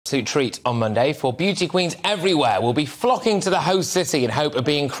absolute treat on Monday, for beauty queens everywhere will be flocking to the host city in hope of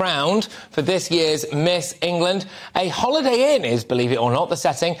being crowned for this year's Miss England. A Holiday Inn is, believe it or not, the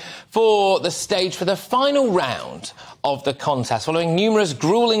setting for the stage for the final round of the contest, following numerous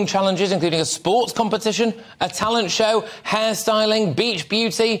gruelling challenges, including a sports competition, a talent show, hairstyling, beach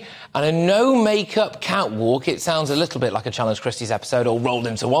beauty, and a no-makeup catwalk. It sounds a little bit like a Challenge Christie's episode all rolled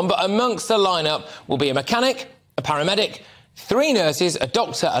into one, but amongst the lineup will be a mechanic, a paramedic, 3 nurses, a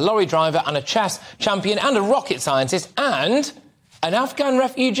doctor, a lorry driver and a chess champion and a rocket scientist and an Afghan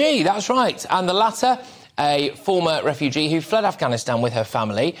refugee, that's right. And the latter, a former refugee who fled Afghanistan with her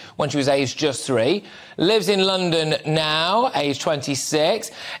family when she was aged just 3, lives in London now, aged 26,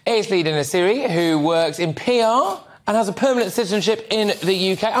 is Lida Nasiri, who works in PR and has a permanent citizenship in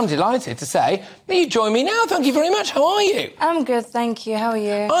the UK. I'm delighted to say that you join me now. Thank you very much. How are you? I'm good, thank you. How are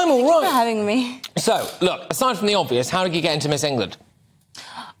you? I'm all right. Thanks for having me. So, look, aside from the obvious, how did you get into Miss England?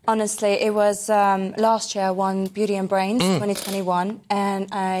 Honestly, it was last year I won Beauty and Brains 2021, and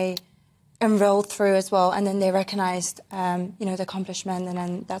I enrolled through as well, and then they recognised, you know, the accomplishment, and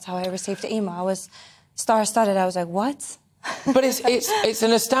then that's how I received the email. I was star-studded. I was like, what? But it's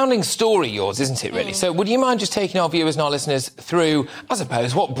an astounding story, yours, isn't it, really? So would you mind just taking our viewers and our listeners through, I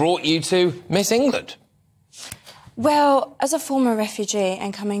suppose, what brought you to Miss England? Well, as a former refugee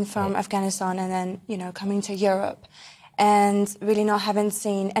and coming from Afghanistan and then, you know, coming to Europe and really not having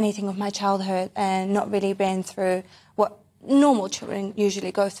seen anything of my childhood and not really been through what normal children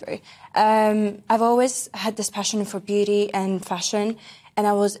usually go through, I've always had this passion for beauty and fashion, and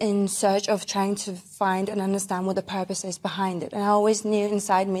I was in search of trying to find and understand what the purpose is behind it. And I always knew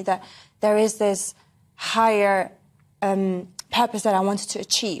inside me that there is this higher purpose that I wanted to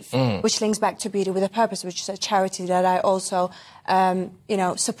achieve, which links back to Beauty with a Purpose, which is a charity that I also, you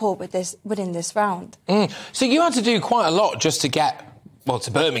know, support within this round. So you had to do quite a lot just to get, well, to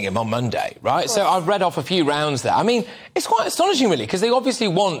Birmingham on Monday, right? So I've read off a few rounds there. I mean, it's quite astonishing, really, because they obviously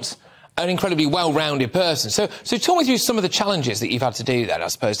want an incredibly well-rounded person. So talk me through some of the challenges that you've had to do then, I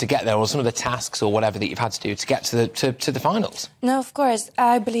suppose, to get there, or some of the tasks or whatever that you've had to do to get to the finals. No, of course.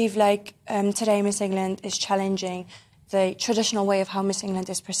 I believe, like, today Miss England is challenging the traditional way of how Miss England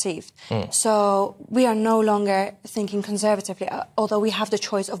is perceived. So we are no longer thinking conservatively, although we have the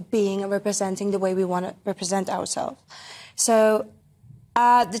choice of being and representing the way we want to represent ourselves. So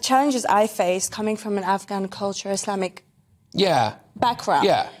the challenges I face coming from an Afghan culture, Islamic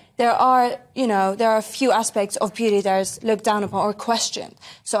background, there are, you know, there are a few aspects of beauty that is looked down upon or questioned.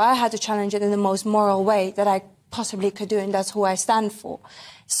 So I had to challenge it in the most moral way that I possibly could do, and that's who I stand for.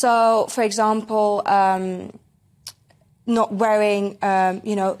 So, for example, not wearing,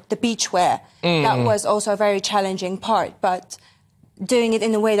 you know, the beachwear. That was also a very challenging part, but doing it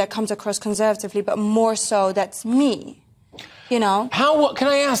in a way that comes across conservatively, but more so that's me, you know. What can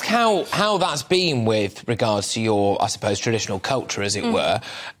I ask how that's been with regards to your, I suppose, traditional culture, as it were?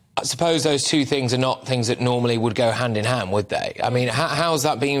 I suppose those two things are not things that normally would go hand in hand, would they? I mean, how's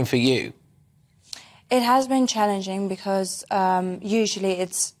that been for you? It has been challenging because usually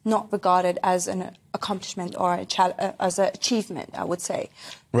it's not regarded as an accomplishment or as an achievement, I would say.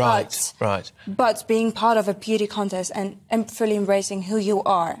 Right. But being part of a beauty contest and fully embracing who you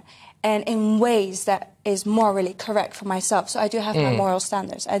are, and in ways that is morally correct for myself. So I do have my moral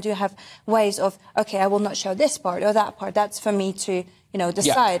standards. I do have ways of, OK, I will not show this part or that part. That's for me to, you know,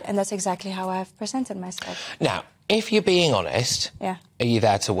 decide. And that's exactly how I've presented myself. Now, if you're being honest, are you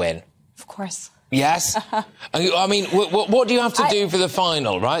there to win? Of course. Yes? I mean, what do you have to do for the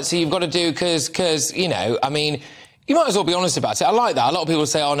final, right? So you've got to do, because, you know, I mean, you might as well be honest about it. I like that. A lot of people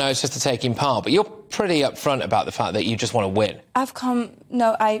say, oh, no, it's just a taking part. But you're pretty upfront about the fact that you just want to win.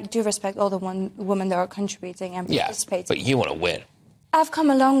 No, I do respect all the women that are contributing and participating. But you want to win. I've come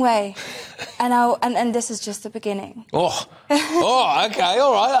a long way, and this is just the beginning. OK,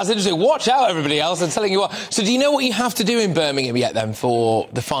 all right, that's interesting. Watch out, everybody else, I'm telling you what. So do you know what you have to do in Birmingham yet, then, for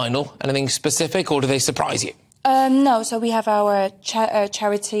the final? Anything specific, or do they surprise you? No, so we have our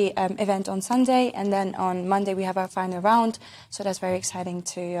charity event on Sunday, and then on Monday we have our final round, so that's very exciting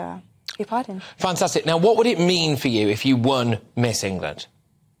to be part in. Fantastic. Now, what would it mean for you if you won Miss England?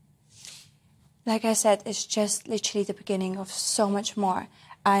 Like I said, it's just literally the beginning of so much more.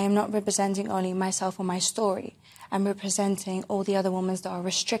 I am not representing only myself or my story. I'm representing all the other women that are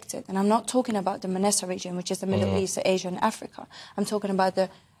restricted. And I'm not talking about the Manessa region, which is the Middle East, Asia and Africa. I'm talking about the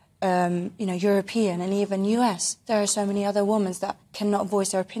you know, European and even US. There are so many other women that cannot voice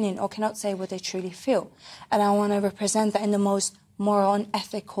their opinion or cannot say what they truly feel. And I want to represent that in the most moral and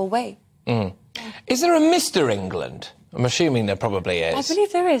ethical way. Is there a Mr. England? I'm assuming there probably is. I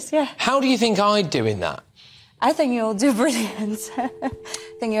believe there is, yeah. How do you think I'd do in that? I think you'll do brilliant. I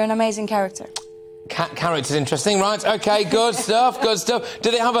think you're an amazing character. Character's interesting, right? Okay, good stuff, good stuff.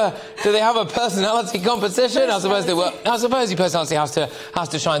 Do they have a personality competition? I suppose they will. I suppose your personality has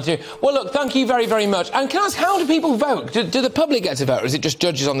to shine through. Well, look, thank you very, very much. And can I ask, how do people vote? Do the public get to vote, or is it just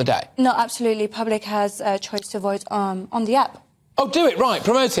judges on the day? No, absolutely. Public has a choice to vote on the app. Oh, do it, right,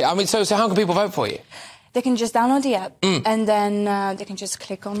 promote it. I mean, so how can people vote for you? They can just download the app and then they can just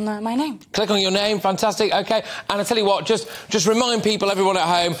click on my name. Click on your name, fantastic, OK. And I tell you what, just remind people, everyone at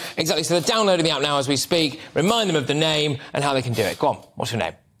home, exactly, so they're downloading the app now as we speak, remind them of the name and how they can do it. Go on, what's your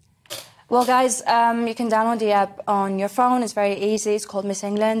name? Well, guys, you can download the app on your phone. It's very easy. It's called Miss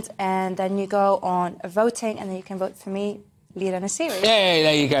England. And then you go on voting and then you can vote for me, Lida Nasiri. Yeah,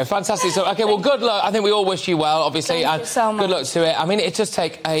 there you go. Fantastic. So, OK, well, good luck. I think we all wish you well, obviously. Thank you so much. Good luck to it. I mean, it does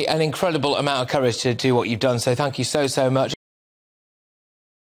take an incredible amount of courage to do what you've done, so thank you so, so much.